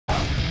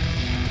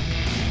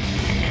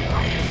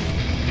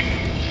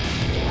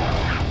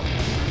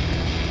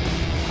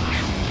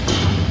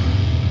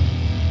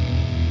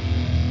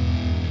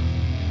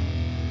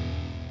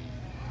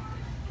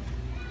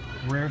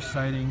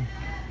sighting.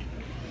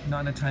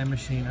 Not in a time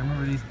machine. I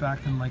remember these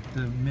back in like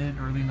the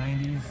early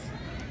 90s,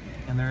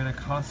 and they're in a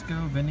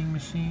Costco vending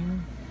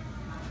machine.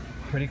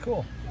 Pretty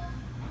cool.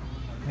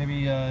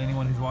 Maybe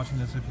anyone who's watching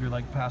this, if you're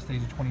like past the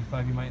age of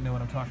 25, you might know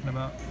what I'm talking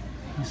about.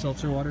 These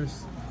seltzer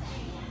waters.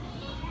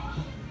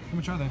 How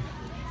much are they?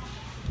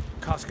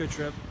 Costco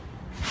Trip.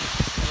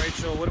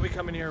 Rachel, what did we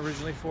come in here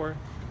originally for?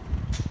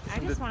 I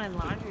just wanted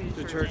laundry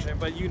detergent.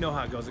 But you know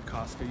how it goes at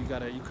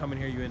Costco. You come in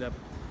here, you end up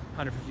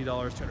 $150,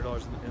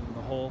 $200 in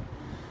the hole.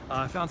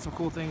 I found some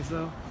cool things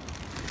though.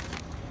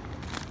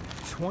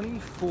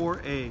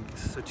 24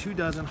 eggs, so 2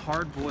 dozen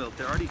hard boiled.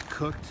 They're already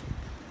cooked,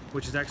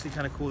 which is actually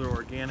kind of cool. They're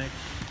organic.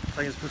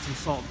 So I can just put some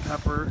salt and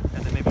pepper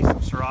and then maybe some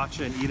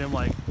sriracha and eat them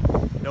like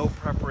no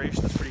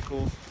preparation. That's pretty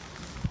cool.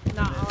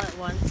 Not all at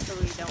once, so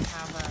we don't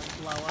have a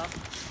blow up.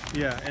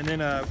 Yeah, and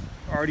then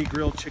already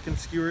grilled chicken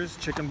skewers,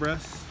 chicken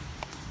breasts,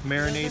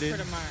 marinated.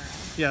 Those are for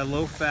tomorrow. Yeah,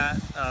 low fat.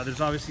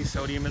 There's obviously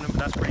sodium in them, but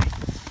that's pretty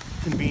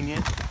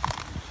convenient.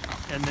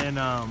 And then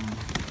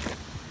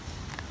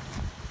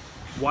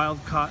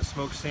wild caught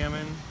smoked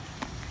salmon,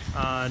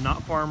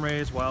 not farm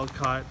raised, wild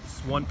caught,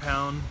 1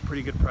 pound,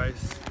 pretty good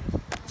price.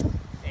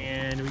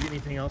 And do we get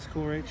anything else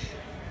cool, Rach?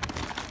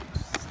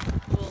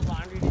 A little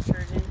laundry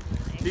detergent.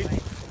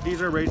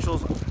 These are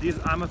Rachel's.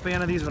 I'm a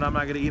fan of these, but I'm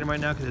not going to eat them right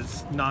now because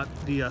it's not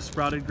the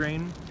sprouted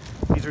grain.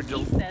 These are.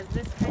 He says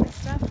this kind of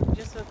stuff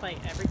just with like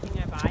everything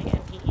I buy,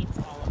 and he eats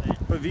all of it.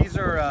 But these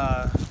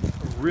are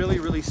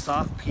really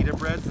soft pita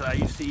breads that I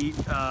used to eat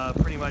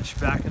pretty much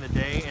back in the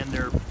day, and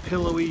they're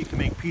pillowy. You can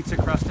make pizza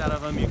crust out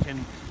of them. You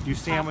can do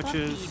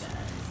sandwiches.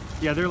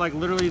 Yeah, they're like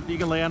literally, you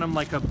can lay on them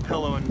like a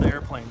pillow in the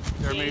airplane.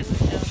 They're James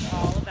amazing. knows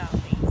all about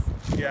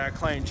these. Yeah,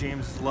 client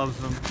James loves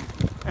them.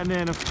 And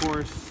then of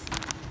course,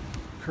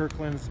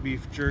 Kirkland's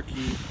beef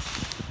jerky,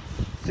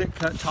 thick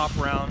cut, top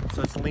round,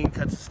 so it's lean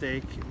cut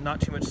steak, not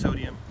too much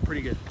sodium,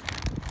 pretty good.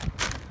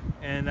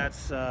 And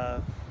that's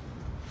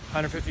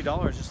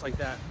 $150 just like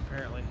that,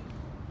 apparently.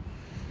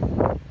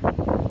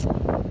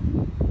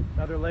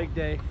 Another leg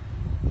day.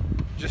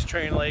 Just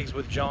training legs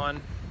with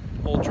John,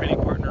 old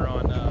training partner,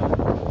 on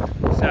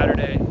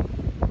Saturday.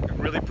 I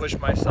really pushed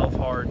myself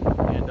hard,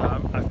 and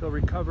I feel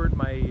recovered.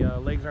 My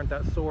legs aren't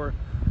that sore.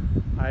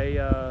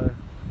 I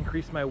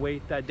increased my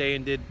weight that day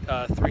and did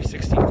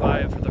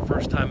 365 for the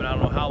first time in I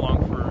don't know how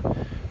long, for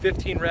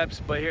 15 reps.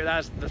 But here,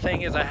 the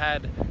thing is, I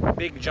had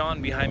Big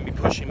John behind me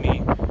pushing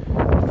me,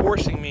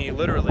 forcing me,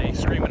 literally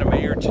screaming in my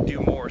ear to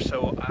do more.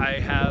 So I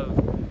have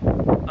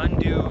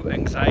undue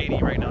anxiety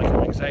right now. Like,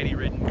 I'm anxiety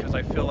ridden because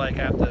I feel like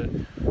I have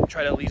to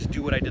try to at least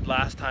do what I did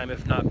last time,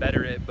 if not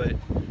better it. But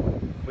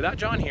without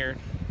John here,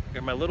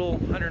 and my little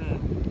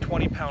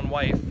 120-pound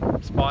wife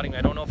spotting me,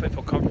 I don't know if I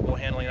feel comfortable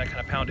handling that kind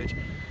of poundage.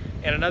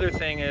 And another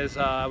thing is,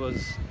 I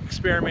was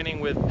experimenting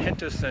with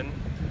Pentocin,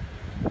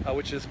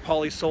 which is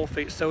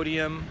polysulfate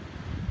sodium,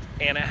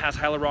 and it has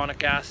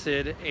hyaluronic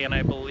acid and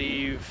I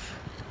believe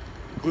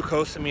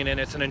glucosamine, and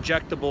it's an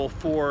injectable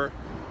for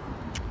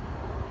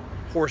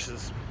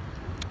horses.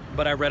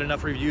 But I read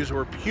enough reviews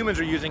where humans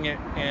are using it,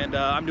 and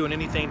I'm doing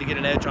anything to get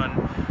an edge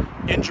on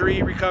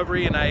injury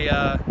recovery, and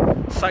I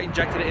site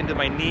injected it into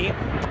my knee.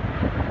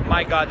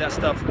 My God, that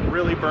stuff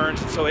really burns,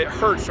 so it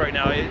hurts right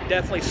now. It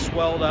definitely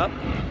swelled up.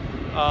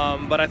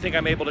 But I think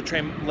I'm able to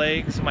train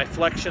legs. My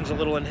flexion's a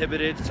little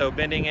inhibited, so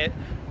bending it,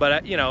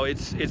 but you know,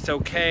 it's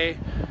okay.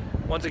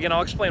 Once again,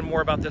 I'll explain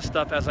more about this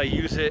stuff as I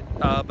use it,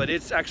 but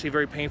it's actually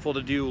very painful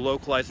to do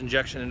localized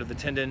injection into the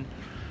tendon.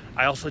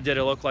 I also did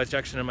a localized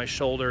injection in my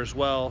shoulder as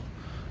well.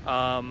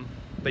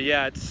 But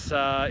yeah,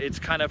 it's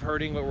kind of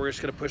hurting, but we're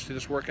just gonna push through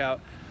this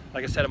workout.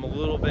 Like I said, I'm a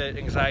little bit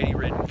anxiety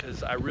ridden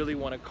because I really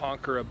want to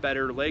conquer a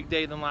better leg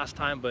day than last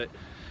time, but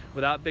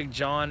without Big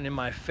John in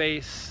my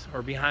face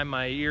or behind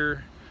my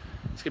ear,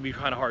 it's gonna be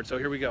kind of hard. So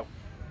here we go.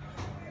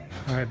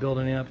 All right,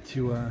 building up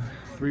to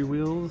 3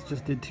 wheels.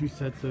 Just did 2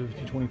 sets of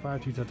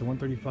 225, 2 sets of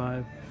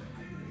 135,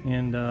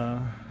 and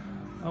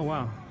oh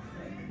wow,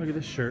 look at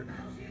this shirt.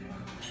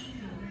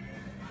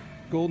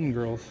 Golden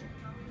Girls.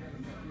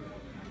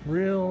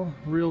 Real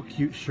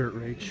cute shirt,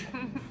 Rach.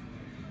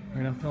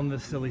 We're gonna film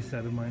this silly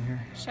set of mine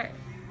here. Sure.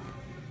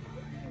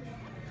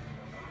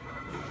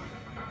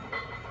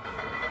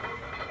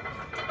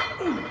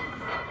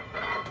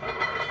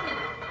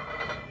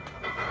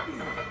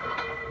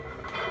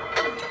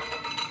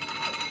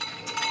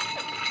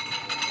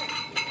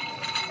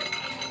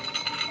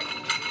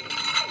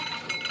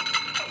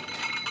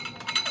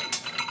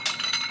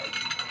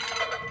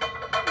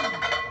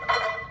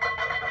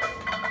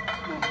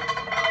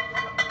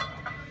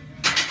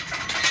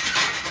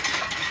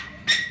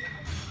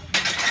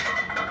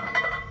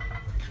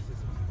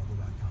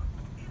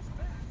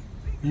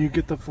 You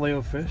get the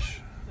Filet-O-Fish?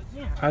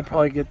 Yeah. I'd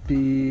probably get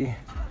the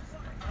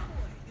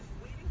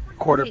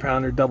quarter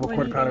pounder, double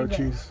quarter pounder with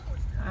cheese.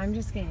 I'm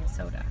just getting a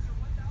soda.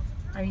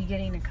 Are you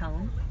getting a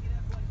cone?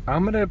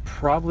 I'm gonna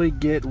probably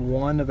get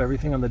 1 of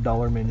everything on the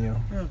dollar menu.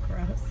 Oh,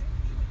 gross.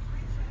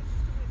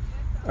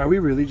 Are we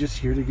really just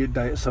here to get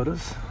diet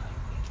sodas?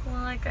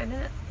 Well, like I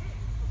did.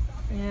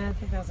 Yeah, I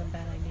think that was a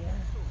bad idea.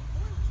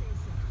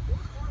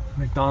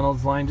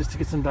 McDonald's line just to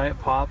get some Diet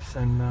Pops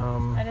and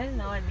I didn't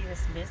know I'd be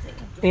this busy.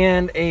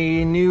 and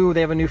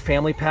they have a new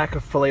family pack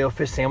of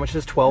Filet-O-Fish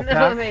sandwiches, 12 pack.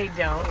 No, they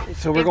don't.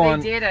 So if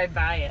they did, I'd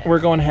buy it. We're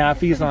going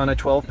halfies on a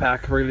 12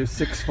 pack. We're gonna do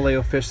 6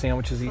 Filet-O-Fish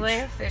sandwiches each.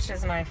 Filet-O-Fish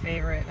is my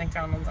favorite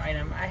McDonald's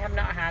item. I have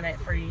not had it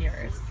for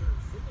years.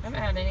 I haven't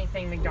had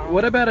anything McDonald's.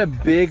 What about a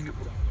big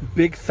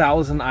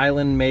Thousand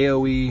Island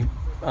mayo-y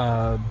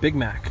Big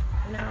Mac?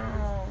 No.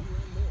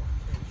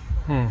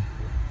 Hmm.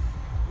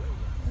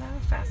 Not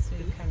a fast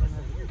food kind of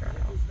a girl.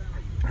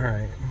 All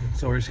right.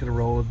 So we're just gonna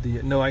roll with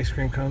the no ice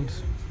cream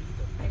cones.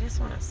 I just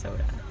want a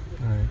soda.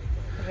 All right.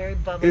 A very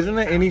bubbly. Isn't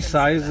it any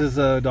size soda. is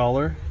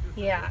 $1?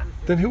 Yeah.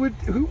 Then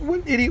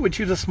what idiot would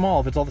choose a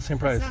small if it's all the same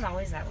price? It's not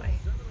always that way.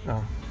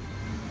 Oh.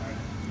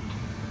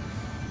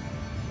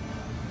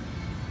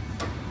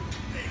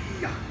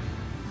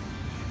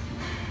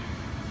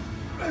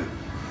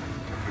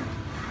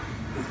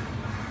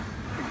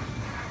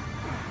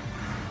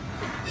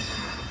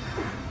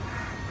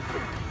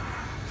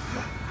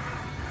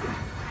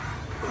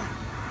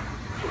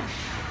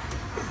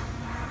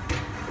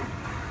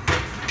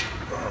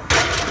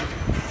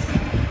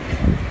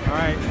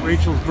 Alright,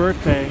 Rachel's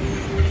birthday.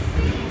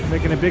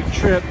 Making a big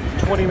trip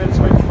 20 minutes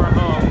away from our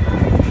home.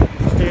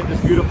 Stay at this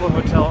beautiful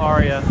hotel,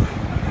 Aria.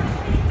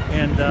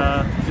 And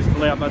just to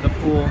lay out by the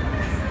pool.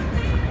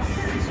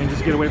 And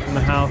just get away from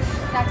the house.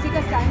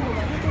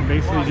 And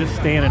basically just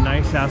stay in a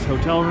nice ass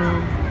hotel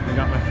room. I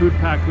got my food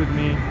packed with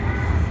me.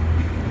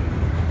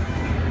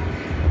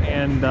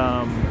 And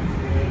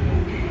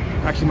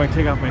actually might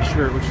take off my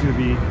shirt, which is going to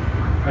be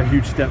a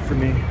huge step for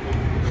me.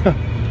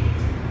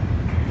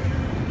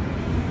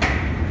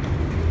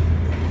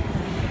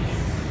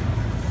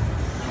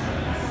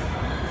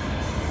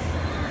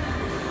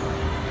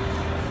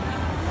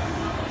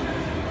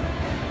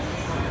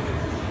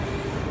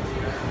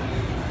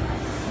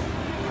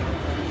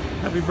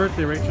 Happy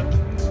birthday, Rachel.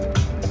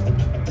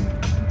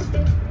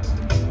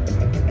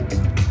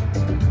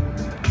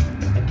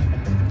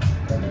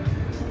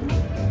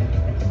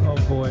 Oh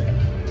boy.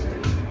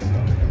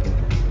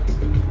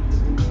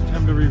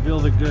 Time to reveal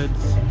the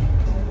goods.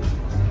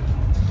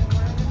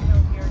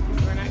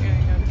 We're not going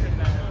to go to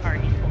the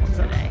party pool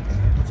today.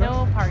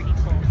 No party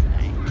pool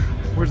today.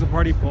 Where's the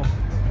party pool?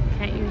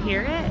 Can't you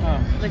hear it? Oh.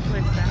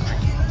 Liquid's that way.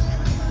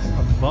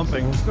 I'm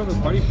bumping. Let's go to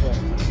the party pool.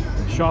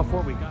 Show off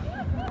what we got.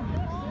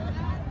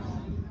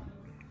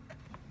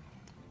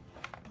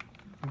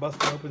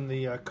 Busting open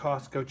the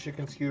Costco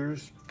chicken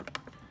skewers,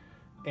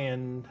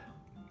 and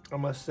I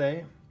must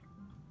say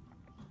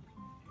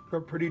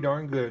they're pretty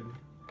darn good.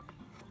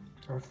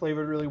 They're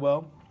flavored really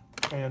well,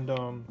 and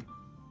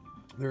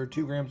there are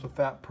 2 grams of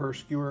fat per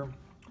skewer.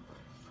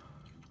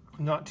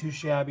 Not too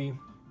shabby.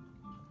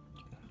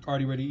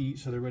 Already ready to eat,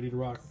 so they're ready to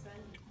rock.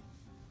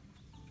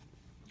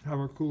 Have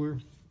our cooler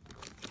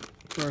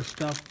for our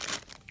stuff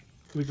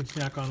we can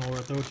snack on while we're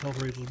at the hotel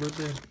for Rachel's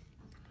birthday.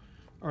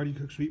 Already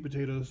cooked sweet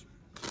potatoes.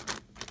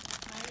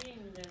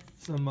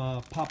 Some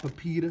Papa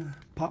Pita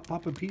or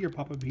Papa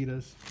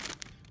Pitas,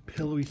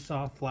 pillowy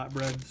soft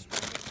flatbreads.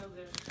 So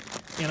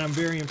good. And I'm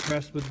very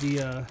impressed with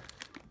the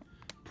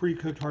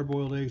pre-cooked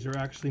hard-boiled eggs. They're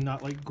actually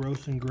not like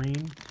gross and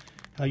green.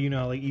 How you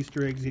know like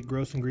Easter eggs get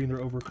gross and green, they're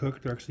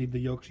overcooked. They're actually the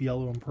yolk's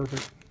yellow and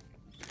perfect.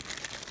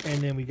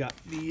 And then we got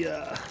the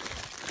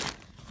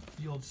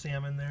old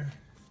salmon there.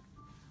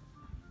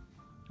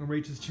 And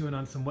Rachel's chewing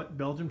on some what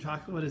Belgium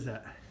chocolate? What is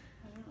that?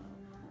 I don't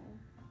know.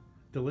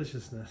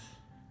 Deliciousness.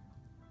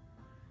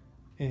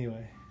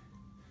 Anyway,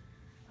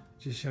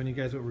 just showing you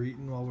guys what we're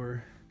eating while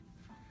we're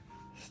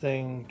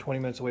staying 20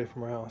 minutes away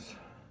from our house.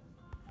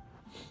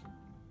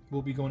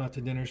 We'll be going out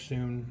to dinner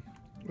soon.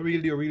 What are we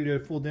gonna do? Are we gonna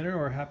do a full dinner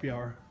or a happy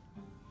hour?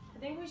 I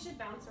think we should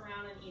bounce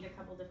around and eat a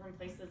couple different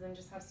places and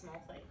just have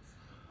small plates.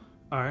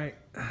 All right.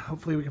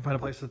 Hopefully we can find a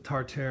place with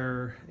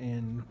tartare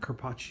and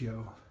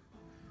carpaccio.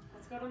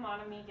 Let's go to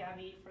Monami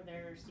Gabby for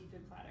their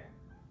seafood platter.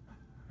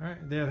 All right.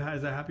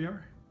 Is that happy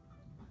hour?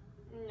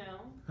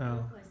 No. Oh.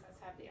 No place that's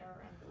happy hour around.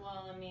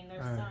 Well, I mean,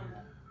 there's All right. some.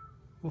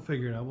 We'll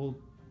figure it out.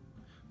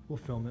 We'll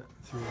film it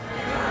through.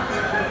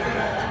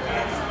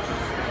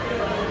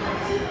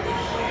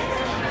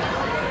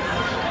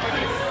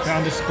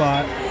 Found a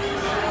spot.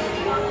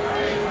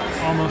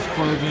 Almost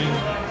closing.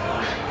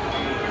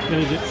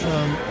 Gonna get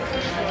some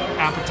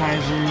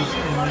appetizers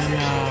and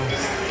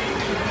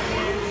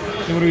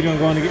then what are we doing?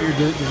 Going to get your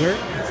dessert?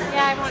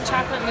 Yeah, I want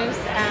chocolate mousse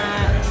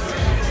at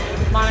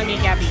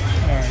Monami Gabby.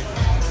 Alright.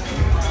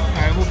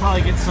 Alright, we'll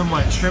probably get some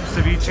shrimp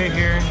ceviche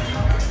here.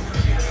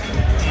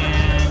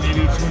 And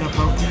maybe tuna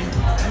poke.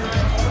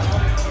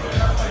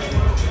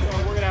 So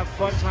we're gonna have a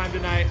fun time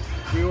tonight.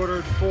 We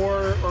ordered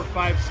 4 or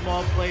 5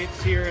 small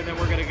plates here, and then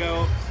we're gonna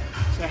go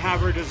to have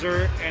her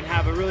dessert and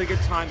have a really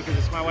good time because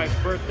it's my wife's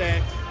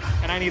birthday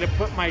and I need to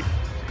put my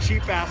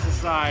cheap ass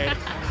aside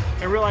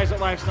and realize that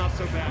life's not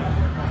so bad.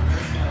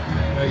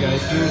 Alright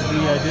guys, here's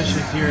the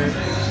dishes here.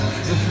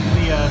 This is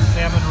the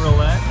salmon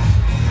roulette.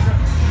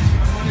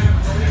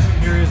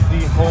 Here is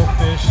the whole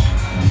fish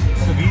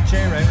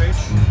ceviche, right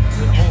Rach?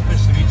 The whole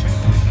fish ceviche.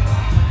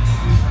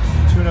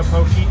 Tuna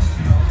poke.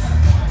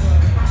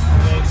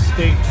 And then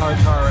steak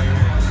tartare right here.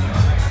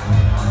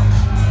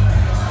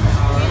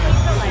 Can you keep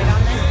the light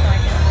on this so I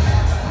can...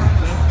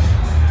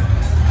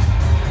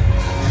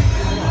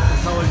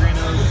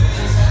 Pellegrino's,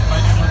 my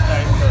endless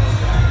diet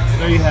sodas.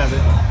 There you have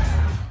it.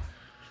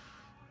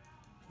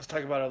 Let's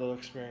talk about our little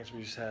experience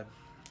we just had.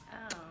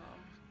 Oh.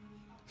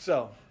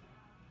 So,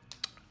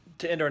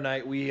 to end our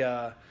night,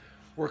 we're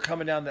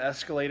coming down the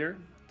escalator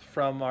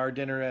from our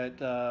dinner at,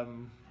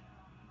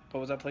 what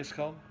was that place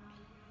called?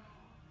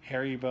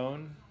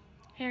 Herringbone.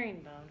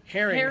 Herringbone.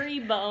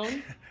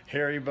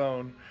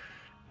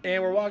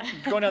 And we're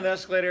going down the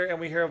escalator, and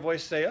we hear a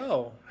voice say,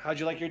 "Oh, how'd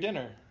you like your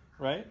dinner?"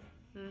 Right?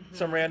 Mm-hmm.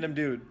 Some random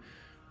dude.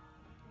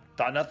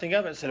 Thought nothing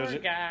of it.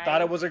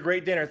 Thought it was a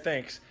great dinner.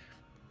 Thanks.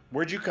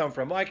 Where'd you come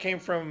from? Well, I came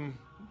from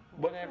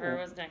whatever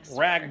was next.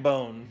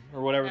 Ragbone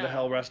or whatever the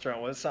hell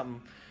restaurant was.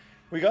 Something.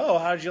 We go, "Oh,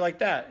 how did you like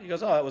that?" He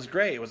goes, "Oh, it was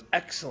great. It was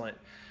excellent."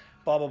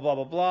 Blah blah blah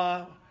blah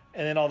blah.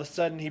 And then all of a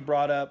sudden he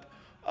brought up,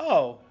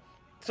 "Oh,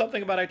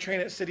 something about I train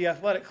at City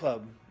Athletic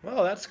Club."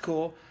 "Oh, that's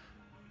cool."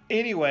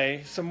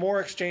 Anyway, some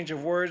more exchange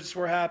of words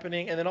were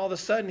happening, and then all of a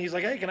sudden he's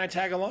like, "Hey, can I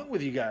tag along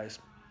with you guys?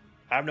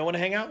 I have no one to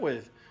hang out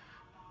with."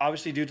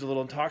 Obviously, dude's a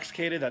little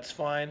intoxicated. That's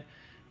fine.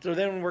 So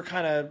then we're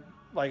kind of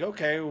like,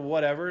 okay,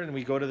 whatever, and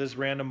we go to this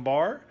random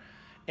bar,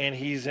 and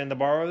he's in the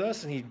bar with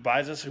us, and he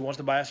wants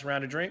to buy us a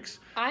round of drinks.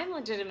 I'm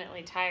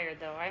legitimately tired,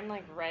 though. I'm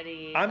like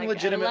ready. I'm like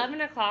legitimate.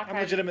 11 o'clock. I'm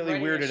legitimately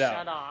weirded out.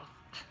 Shut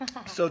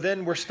off. So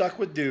then we're stuck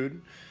with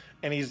dude,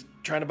 and he's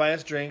trying to buy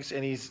us drinks,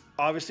 and he's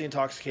obviously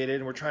intoxicated,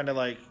 and we're trying to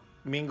like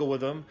mingle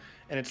with him,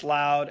 and it's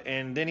loud,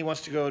 and then he wants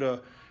to go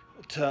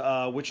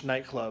to which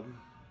nightclub?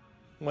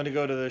 Want to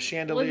go to the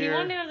Chandelier. Well, he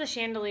wanted to go to the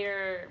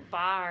Chandelier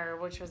bar,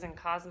 which was in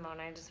Cosmo,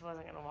 and I just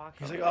wasn't going to walk.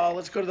 He's like, "Oh,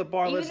 let's go to the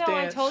bar, Even let's though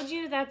dance." I told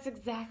you that's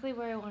exactly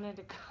where I wanted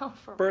to go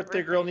for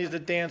birthday girl needs to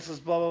dance, let's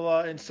blah, blah,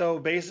 blah. And so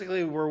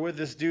basically we're with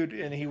this dude,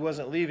 and he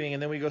wasn't leaving,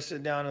 and then we go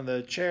sit down in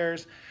the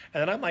chairs,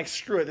 and then I'm like,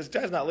 screw it, this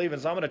guy's not leaving,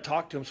 so I'm going to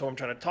talk to him. So I'm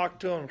trying to talk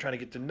to him, I'm trying to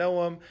get to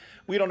know him.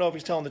 We don't know if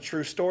he's telling the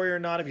true story or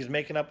not, if he's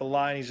making up a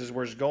lie, and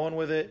we're just going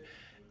with it.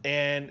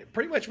 And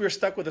pretty much we were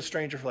stuck with a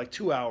stranger for like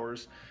 2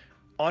 hours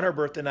on her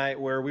birthday night,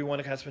 where we want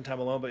to kind of spend time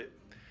alone, but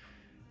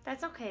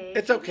that's okay.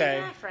 It's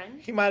okay.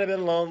 He might have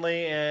been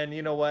lonely, and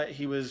you know what?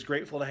 He was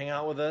grateful to hang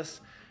out with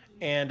us.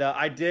 And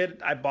I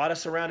bought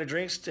us a round of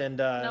drinks, and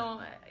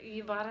no,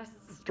 you bought us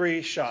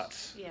 3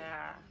 shots.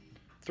 Yeah.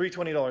 3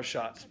 $20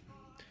 shots.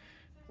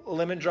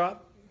 Lemon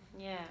drop.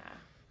 Yeah.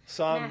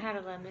 So I had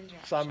a lemon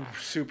drop. So I'm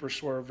super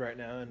swerved right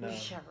now, and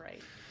yeah,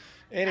 right.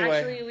 Anyway,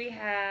 actually, we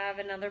have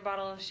another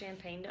bottle of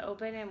champagne to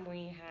open, and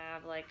we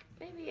have like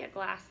maybe a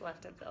glass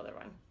left of the other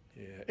one.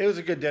 Yeah, it was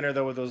a good dinner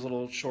though, with those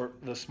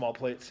the small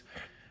plates.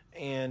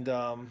 And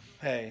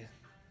hey,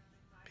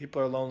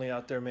 people are lonely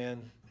out there,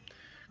 man.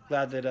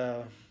 Glad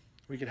that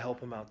we could help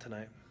them out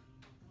tonight.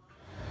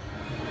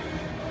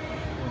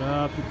 What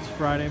up? It's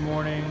Friday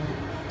morning,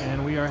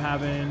 and we are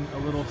having a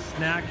little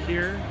snack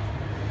here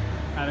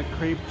at a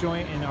crepe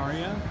joint in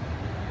Aria.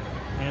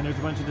 And there's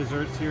a bunch of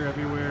desserts here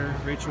everywhere.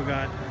 Rachel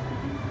got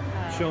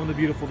shown the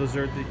beautiful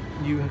dessert that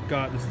you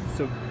got. This is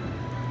so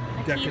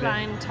decadent. Key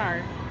lime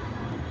tart.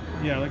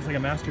 Yeah, it looks like a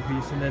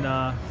masterpiece. And then we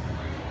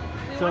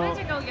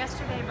wanted to go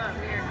yesterday, but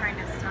we were kind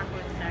of stuck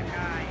with that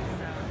guy.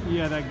 So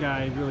yeah, that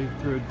guy really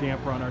threw a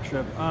damper on our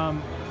trip.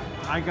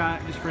 I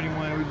got, just for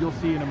anyone, you'll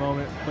see in a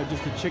moment, but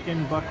just a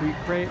chicken buckwheat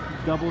crepe,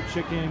 double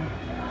chicken.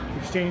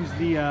 Exchanged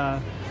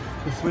the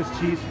Swiss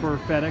cheese for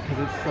feta because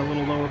it's a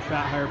little lower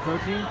fat, higher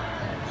protein,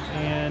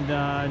 and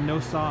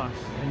no sauce.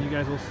 And you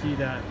guys will see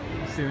that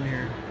soon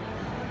here.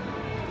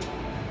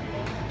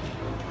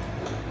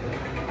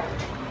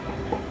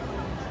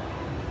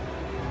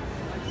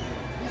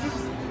 This is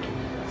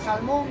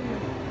salmon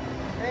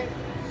crepe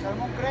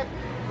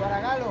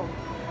para Galo.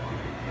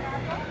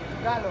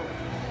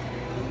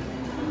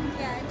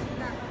 Yeah, it's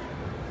not.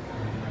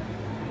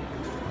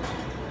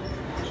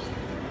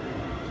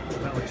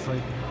 That looks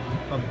like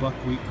a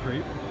buckwheat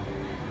crepe.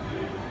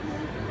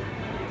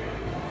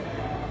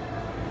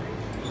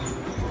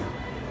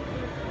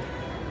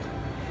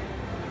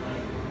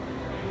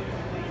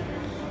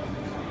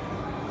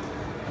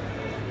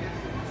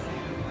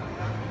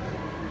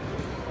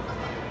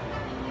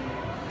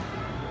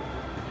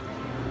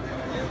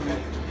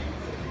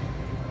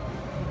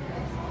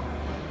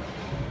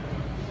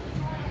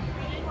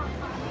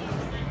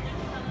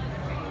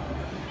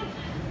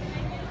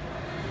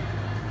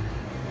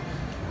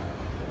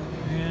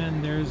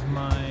 And there's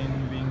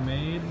mine being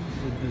made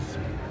with this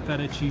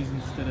feta cheese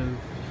instead of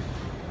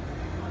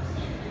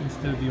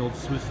the old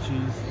Swiss cheese.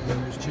 And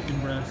then there's chicken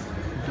breast,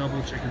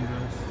 double chicken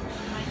breast.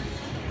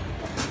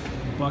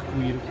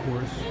 Buckwheat, of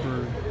course,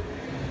 for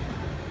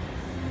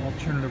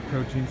alternative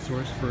protein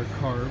source for a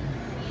carb.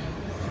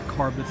 It's a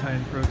carb that's high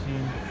in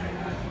protein.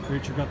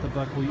 Rachel got the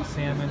buckwheat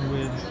salmon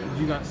with,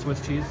 you got Swiss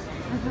cheese?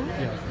 Mm-hmm.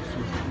 Yeah,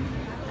 Swiss cheese.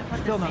 I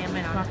put the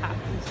salmon on top.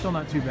 It's still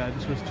not too bad,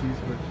 the Swiss cheese,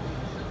 but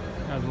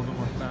has a little bit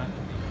more fat.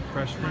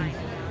 Fresh things.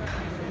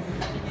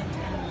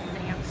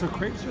 So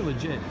crepes are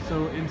legit.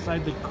 So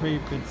inside the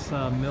crepe, it's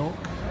milk,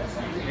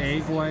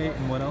 egg white,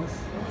 and what else?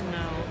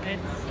 No,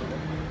 it's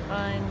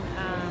on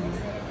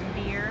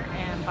beer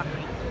and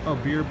buckwheat. Oh,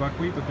 beer,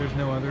 buckwheat, but there's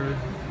no other. Beer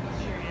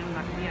and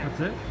buckwheat. Yeah. That's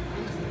it?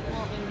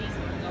 Well, in these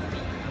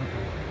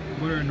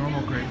ones. What are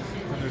normal crepes?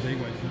 But there's egg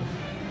whites now.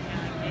 Yeah,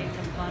 like eggs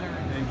and butter.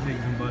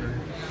 Eggs and butter.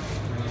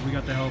 We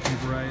got the healthy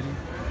variety.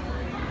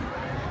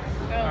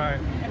 Oh, all right,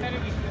 I better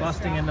be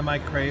busting into my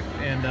crepe,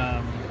 and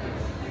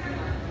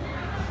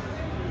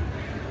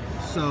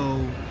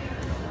so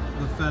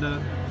the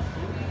feta,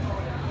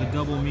 the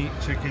double meat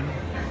chicken,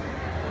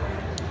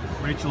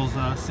 Rachel's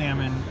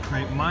salmon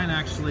crepe. Mine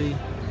actually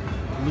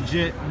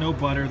legit no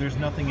butter. There's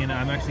nothing in it.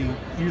 I'm actually,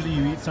 usually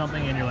you eat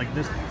something and you're like,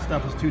 this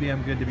stuff is too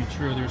damn good to be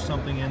true. There's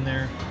something in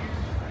there.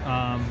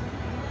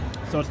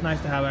 So it's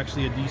nice to have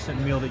actually a decent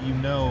meal that you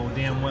know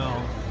damn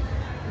well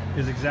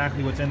is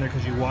exactly what's in there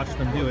because you watch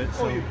them do it.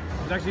 So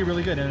it's actually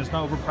really good, and it's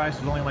not overpriced.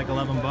 It's only like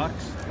 11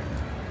 bucks,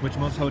 which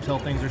most hotel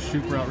things are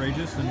super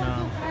outrageous, and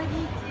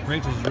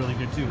Rachel's is really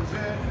good too.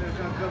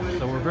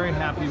 So we're very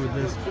happy with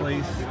this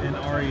place in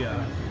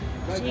Aria.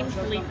 Jean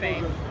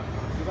Philippe.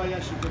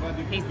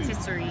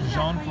 Patisserie.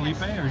 Jean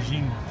Philippe or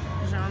Jean?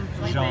 Jean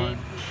Philippe. Jean.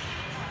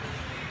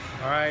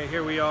 All right,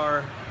 here we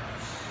are.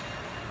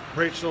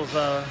 Rachel's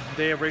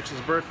day of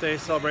Rachel's birthday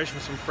celebration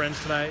with some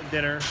friends tonight.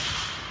 Dinner.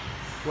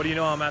 What do you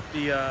know? I'm at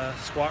the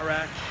squat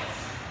rack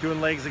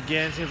doing legs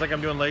again. Seems like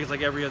I'm doing legs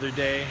like every other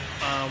day.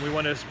 We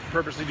want to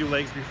purposely do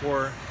legs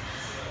before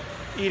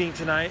eating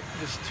tonight,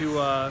 just to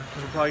because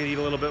we're probably gonna eat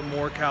a little bit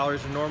more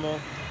calories than normal.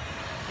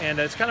 And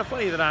it's kind of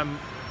funny that I'm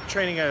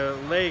training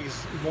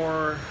legs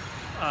more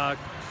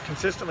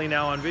consistently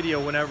now on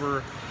video.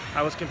 Whenever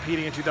I was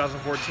competing in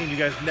 2014, you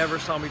guys never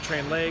saw me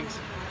train legs.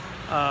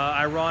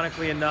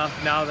 Ironically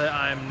enough, now that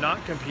I'm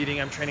not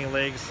competing, I'm training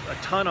legs a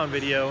ton on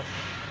video,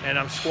 and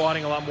I'm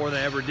squatting a lot more than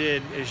I ever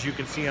did, as you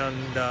can see on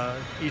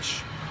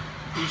each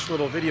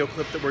little video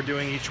clip that we're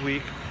doing each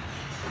week.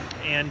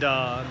 And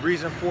the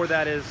reason for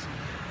that is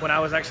when I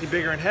was actually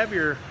bigger and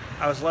heavier,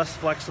 I was less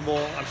flexible.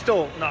 I'm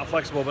still not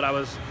flexible, but I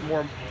was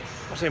more,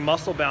 I'll say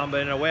muscle bound, but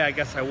in a way I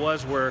guess I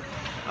was, where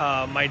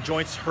my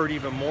joints hurt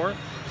even more.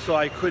 So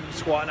I couldn't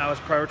squat, and I was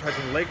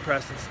prioritizing leg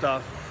press and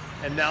stuff.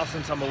 And now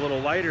since I'm a little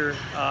lighter,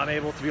 I'm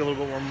able to be a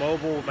little bit more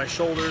mobile with my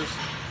shoulders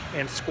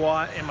and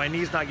squat, and my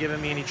knee's not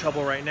giving me any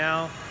trouble right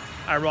now.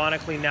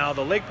 Ironically, now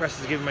the leg press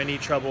is giving my knee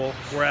trouble,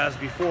 whereas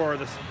before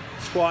the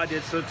squat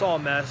did, so it's all a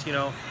mess, you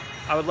know.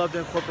 I would love to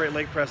incorporate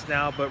leg press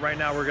now, but right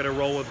now we're gonna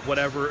roll with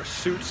whatever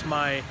suits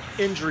my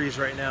injuries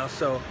right now.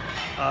 So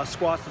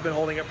squats have been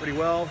holding up pretty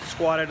well.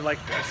 Squatted, like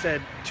I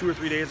said, 2 or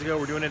 3 days ago.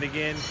 We're doing it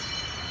again,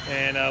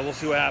 and we'll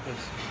see what happens.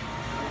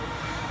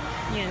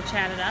 You gonna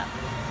chat it up?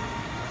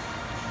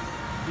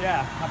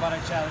 Yeah, how about I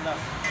chat it up?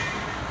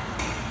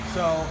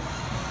 So,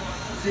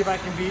 see if I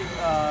can beat,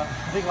 I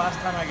think last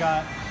time I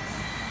got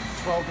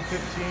 12 to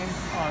 15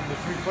 on the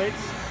 3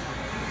 plates.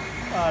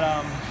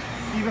 But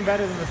even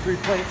better than the 3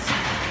 plates.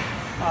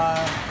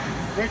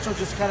 Rachel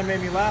just kind of made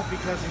me laugh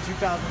because in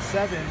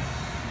 2007,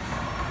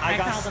 I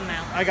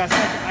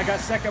got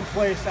second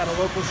place at a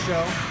local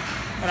show,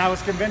 and I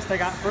was convinced I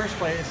got first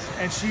place,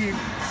 and she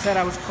said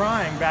I was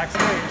crying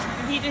backstage.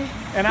 He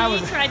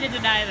tried to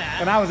deny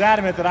that. And I was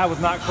adamant that I was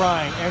not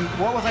crying. And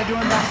what was I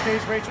doing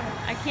backstage, Rachel?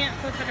 I can't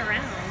flip it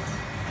around.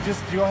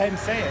 Just go ahead and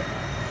say it.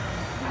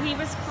 He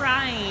was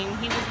crying.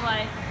 He was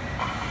like,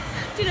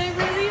 did I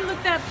really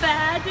look that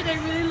bad? Did I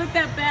really look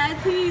that bad?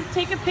 Please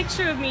take a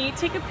picture of me.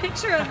 Take a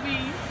picture of me.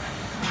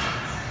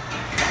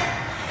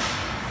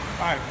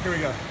 All right, here we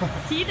go.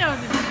 He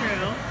knows it's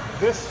true.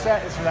 This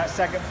set is for that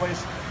second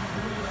place.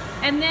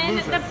 And then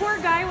loser. the poor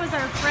guy was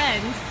our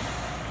friend.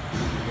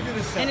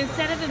 And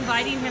instead of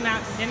inviting him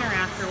out to dinner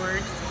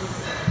afterwards,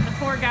 the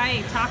poor guy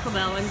ate Taco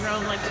Bell and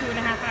drove like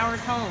 2.5 hours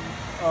home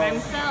by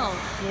himself.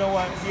 You know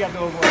what? He had to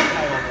overlook the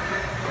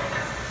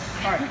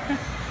All right.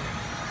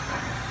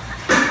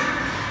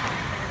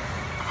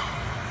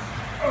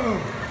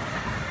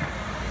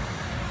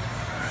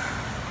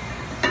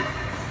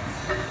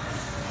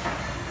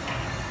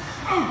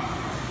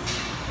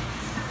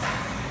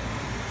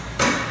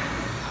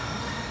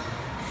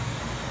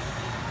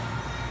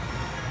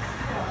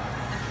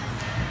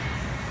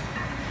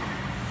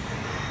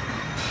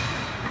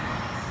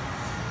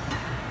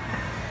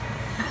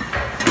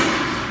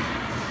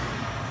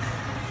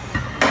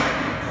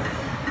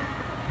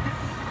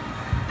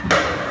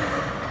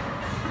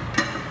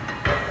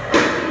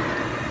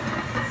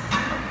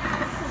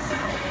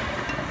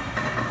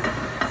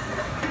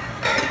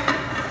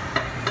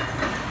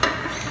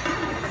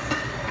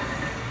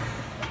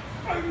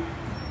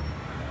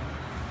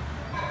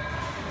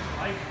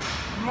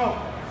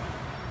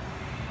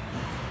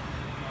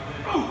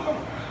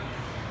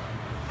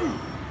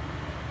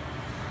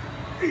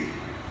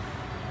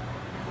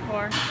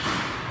 Four,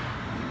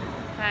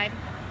 5,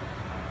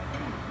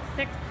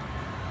 6,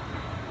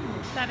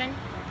 7,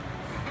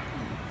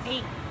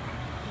 8,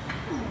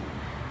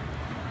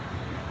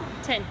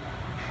 10,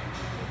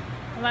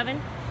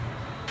 11,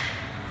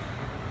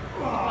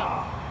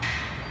 12.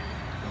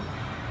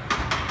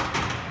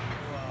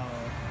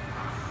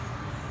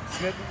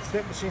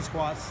 Smith machine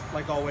squats,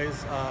 like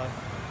always.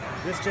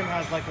 This gym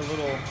has like a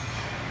little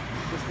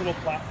this little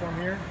platform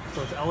here,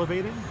 so it's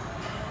elevated.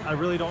 I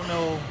really don't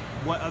know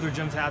what other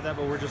gyms have that,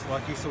 but we're just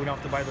lucky, so we don't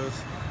have to buy those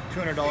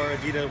 $200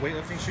 Adidas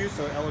weightlifting shoes.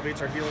 So it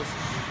elevates our heels,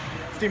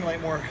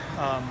 stimulate more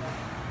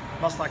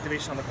muscle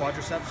activation on the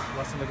quadriceps,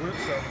 less in the glutes.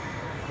 So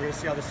we're gonna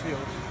see how this feels.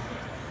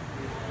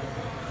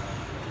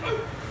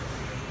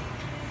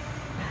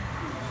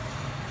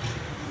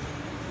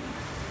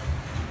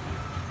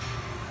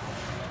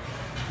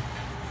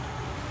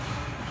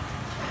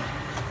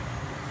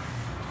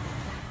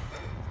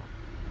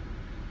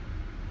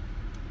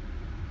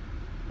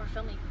 We're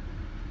filming.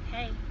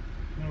 Hey.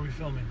 What are we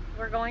filming?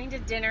 We're going to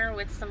dinner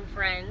with some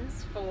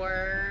friends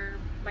for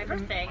my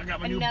birthday. I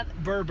got my new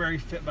Burberry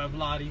fit by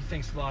Vladi.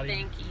 Thanks, Vladi.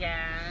 Thank you.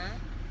 Yeah.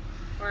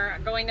 We're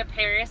going to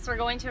Paris. We're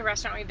going to a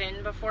restaurant we've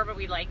been before, but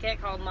we like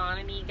it, called Mon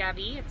Ami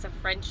Gabi. It's a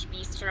French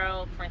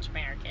bistro, French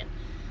American.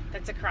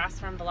 That's across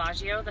from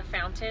Bellagio, the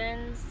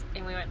fountains,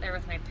 and we went there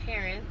with my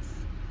parents.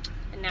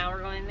 And now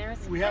we're going there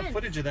with some friends. Have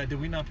footage of that.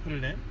 Did we not put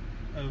it in?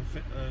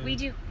 We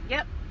do.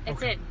 Yep. It's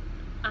okay. it.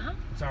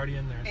 It's already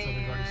in there. So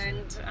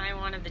and I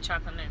wanted the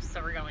chocolate mousse,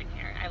 so we're going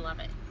here. I love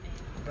it.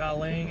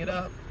 Valeting it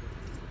up.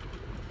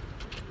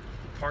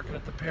 Parking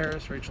at the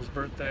Paris. Rachel's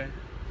birthday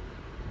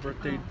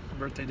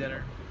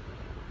dinner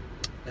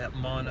at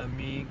Mon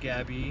Ami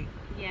Gabi.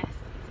 Yes.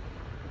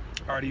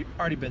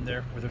 Already been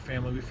there with her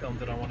family. We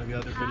filmed it on one of the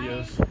other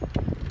videos.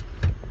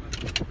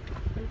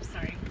 Oops,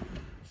 sorry.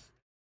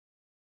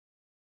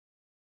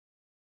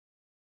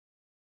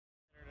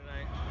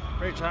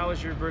 Rachel, how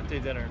was your birthday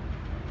dinner?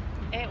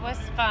 It was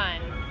fun.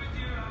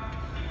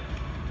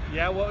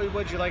 Yeah,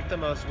 what'd you like the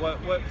most?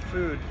 What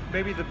food?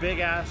 Maybe the big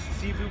ass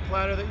seafood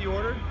platter that you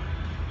ordered?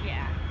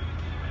 Yeah.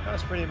 That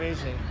was pretty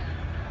amazing.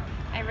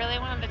 I really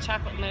wanted the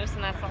chocolate mousse,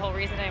 and that's the whole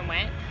reason I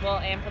went. Well,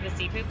 and for the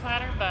seafood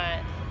platter,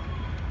 but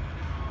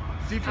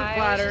seafood I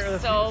platter was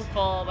just so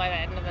full by the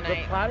end of the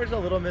night. The platter's a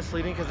little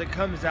misleading because it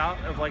comes out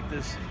of like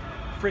this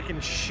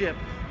freaking ship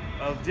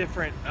of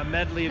a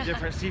medley of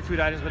different seafood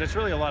items, but it's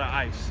really a lot of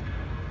ice.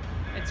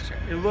 It's true.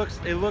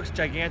 It looks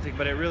gigantic,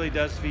 but it really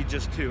does feed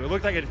just two. It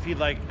looked like it'd feed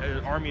like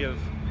an army of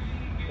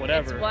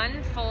whatever. It's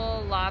one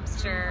full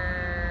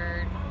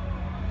lobster,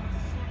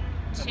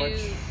 a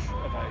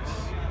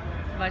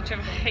bunch of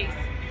ice,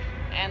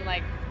 and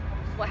like,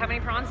 how many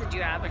prawns did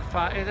you have? Like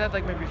 5. It had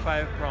like maybe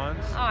 5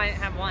 prawns. Oh, I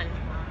didn't have one.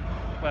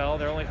 Well,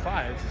 they're only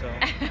 5, so.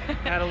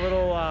 Had a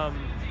little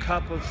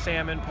cup of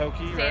salmon poke,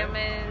 right?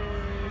 Salmon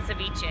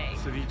ceviche.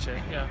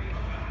 Ceviche, yeah.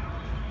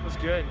 It was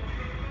good.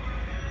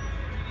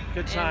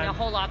 Good time. And a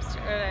whole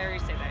lobster, I already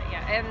say that,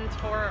 yeah. And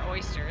 4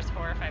 oysters,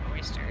 4 or 5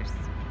 oysters.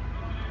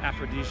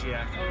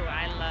 Aphrodisiac. Oh,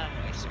 I love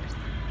oysters.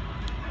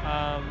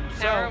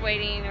 So now we're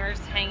waiting, we're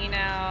just hanging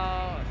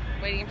out,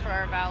 waiting for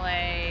our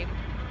valet.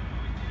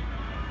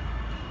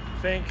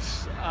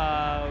 Thanks,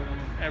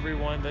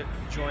 everyone that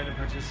joined and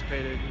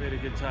participated. We had a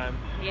good time.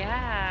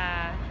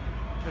 Yeah.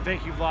 And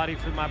thank you, Vladi,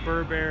 for my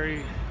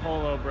Burberry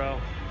polo, bro.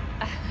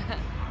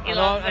 He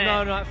loves it. I know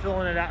I'm not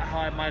filling it out how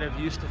I might have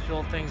used to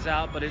fill things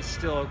out, but it's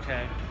still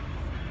okay.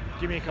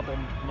 Give me a couple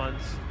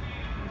months.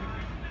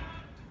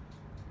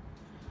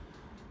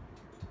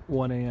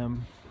 1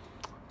 a.m.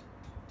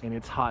 and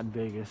it's hot in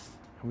Vegas,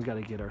 and we got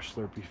to get our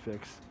Slurpee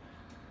fix.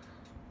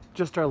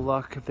 Just our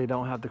luck if they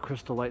don't have the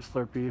Crystal Light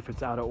Slurpee, if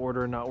it's out of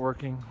order and not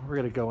working. We're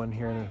gonna go in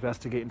here and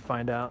investigate and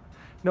find out.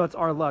 No, it's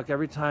our luck.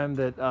 Every time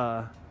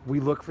that we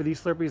look for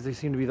these Slurpees, they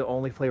seem to be the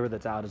only flavor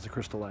that's out is the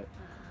Crystal Light.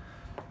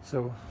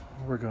 So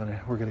we're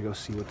gonna go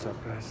see what's up,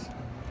 guys.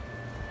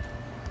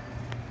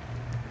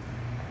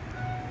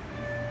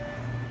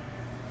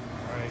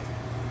 All right,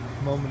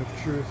 moment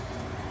of truth.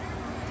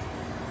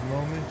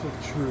 Moment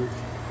of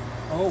truth.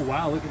 Oh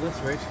wow, look at this,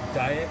 Rach.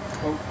 Diet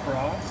Coke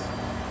Frost.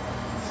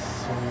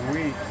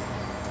 Sweet.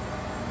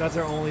 That's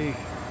our only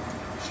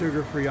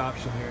sugar-free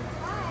option here.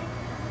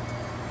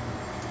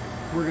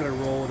 We're gonna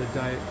roll with a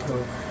Diet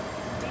Coke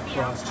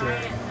Frost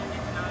cherry.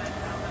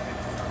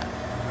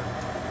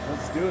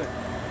 Let's do it.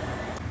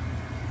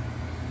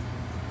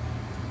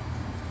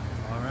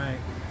 All right.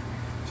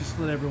 Just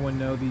to let everyone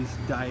know, these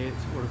Diet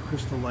or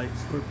Crystal Light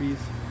Slurpees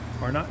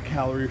are not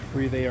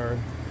calorie-free. They are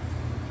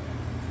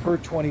per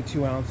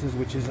 22 ounces,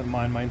 which isn't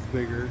mine. Mine's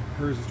bigger.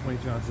 Hers is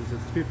 22 ounces.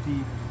 It's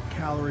 50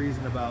 calories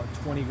and about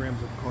 20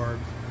 grams of carbs.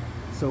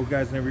 So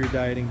guys, whenever you're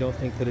dieting, don't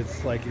think that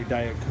it's like your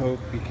Diet Coke,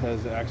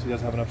 because it actually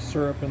does have enough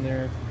syrup in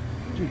there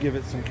to give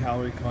it some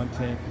calorie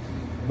content.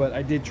 But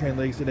I did train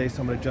legs today,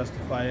 so I'm going to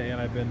justify it, and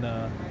I've been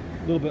a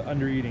little bit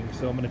under eating,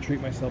 so I'm going to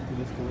treat myself to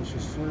this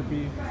delicious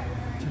Slurpee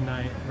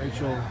tonight.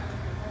 Rachel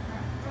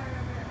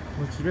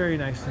looks very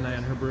nice tonight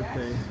on her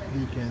birthday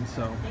weekend,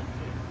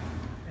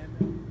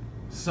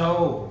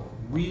 so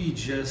we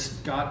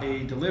just got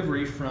a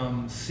delivery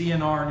from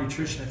CNR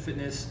Nutrition and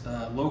Fitness,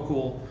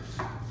 local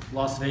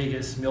Las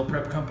Vegas meal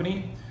prep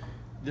company.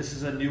 This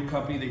is a new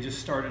company. They just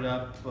started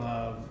up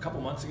a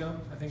couple months ago,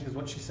 I think is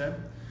what she said.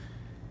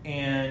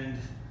 And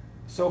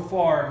so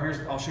far,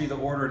 I'll show you the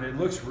order, and it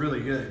looks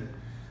really good.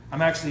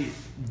 I'm actually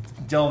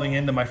delving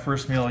into my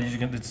first meal. You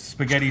get the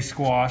spaghetti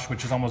squash,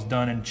 which is almost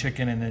done, and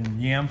chicken, and then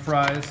yam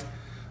fries.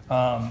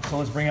 So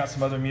let's bring out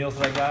some other meals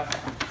that I got.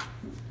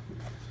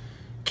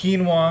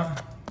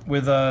 quinoa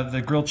with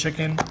the grilled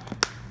chicken.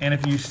 And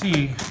if you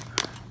see,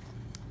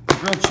 the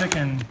grilled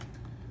chicken,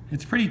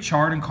 it's pretty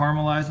charred and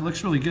caramelized. It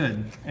looks really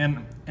good.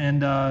 And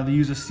they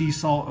use a sea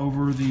salt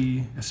over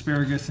the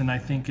asparagus, and I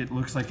think it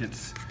looks like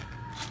it's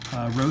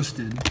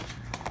roasted.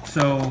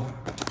 So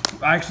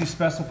I actually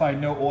specified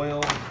no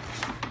oil,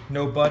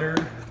 no butter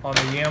on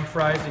the yam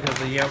fries because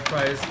the yam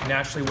fries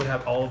naturally would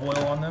have olive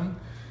oil on them.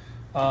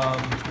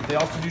 They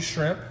also do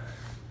shrimp.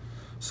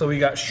 So we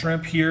got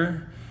shrimp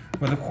here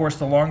with, of course,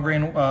 the long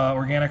grain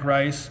organic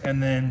rice,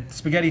 and then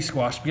spaghetti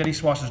squash. Spaghetti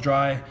squash is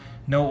dry,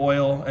 no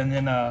oil, and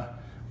then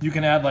you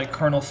can add like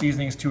kernel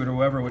seasonings to it or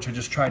whatever, which I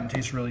just tried and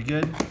tastes really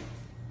good.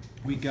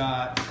 We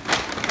got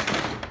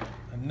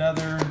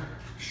another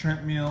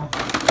shrimp meal.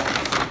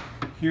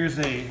 Here's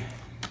a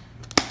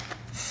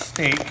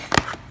steak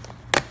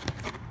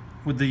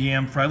with the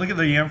yam fry. Look at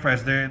the yam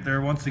fries.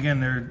 They're once again,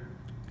 they're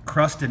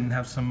crusted and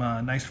have some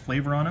nice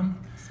flavor on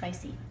them.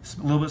 Spicy.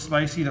 A little bit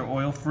spicy. They're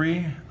oil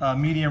free.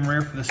 Medium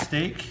rare for the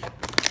steak.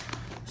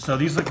 So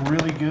these look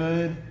really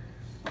good.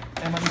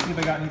 And let me see if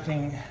I got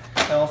anything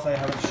else I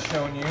haven't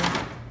shown you.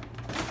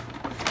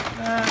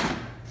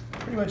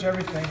 Pretty much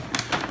everything.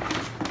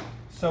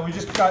 So we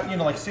just got,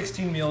 like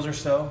 16 meals or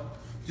so,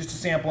 just to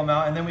sample them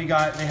out. And then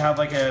they have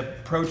like a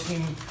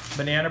protein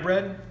banana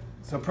bread.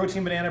 So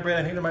protein banana bread,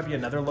 I think there might be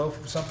another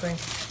loaf of something.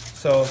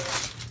 So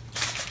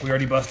we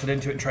already busted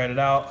into it and tried it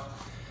out.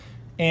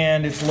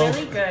 And it's low.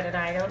 Really good, and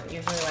I don't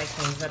usually like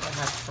things that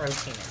have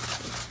protein in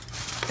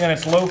them. And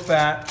it's low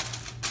fat.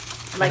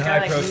 Like I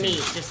like protein.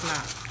 meat, just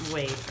not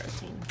whey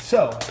protein.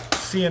 So,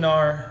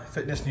 CNR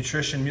Fitness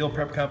Nutrition Meal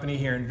Prep Company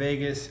here in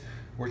Vegas.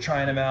 We're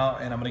trying them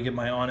out, and I'm going to give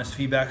my honest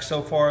feedback.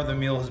 So far, the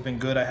meal has been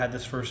good. I had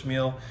this first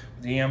meal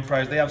with the yam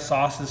fries. They have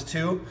sauces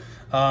too.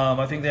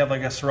 I think they have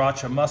like a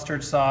sriracha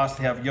mustard sauce.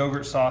 They have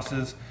yogurt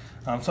sauces.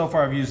 So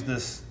far, I've used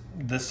this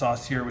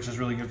sauce here, which is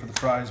really good for the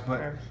fries.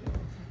 But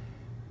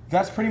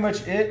that's pretty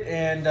much it.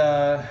 And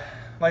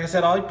like I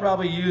said, I'll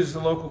probably use the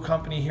local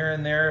company here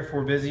and there if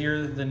we're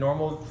busier than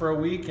normal for a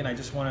week, and I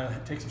just want to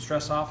take some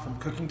stress off from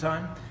cooking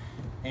time.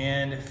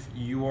 And if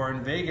you are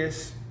in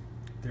Vegas,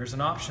 there's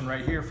an option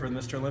right here for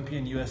Mr.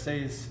 Olympian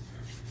USA's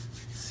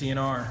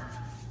CNR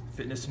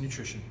Fitness and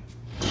Nutrition.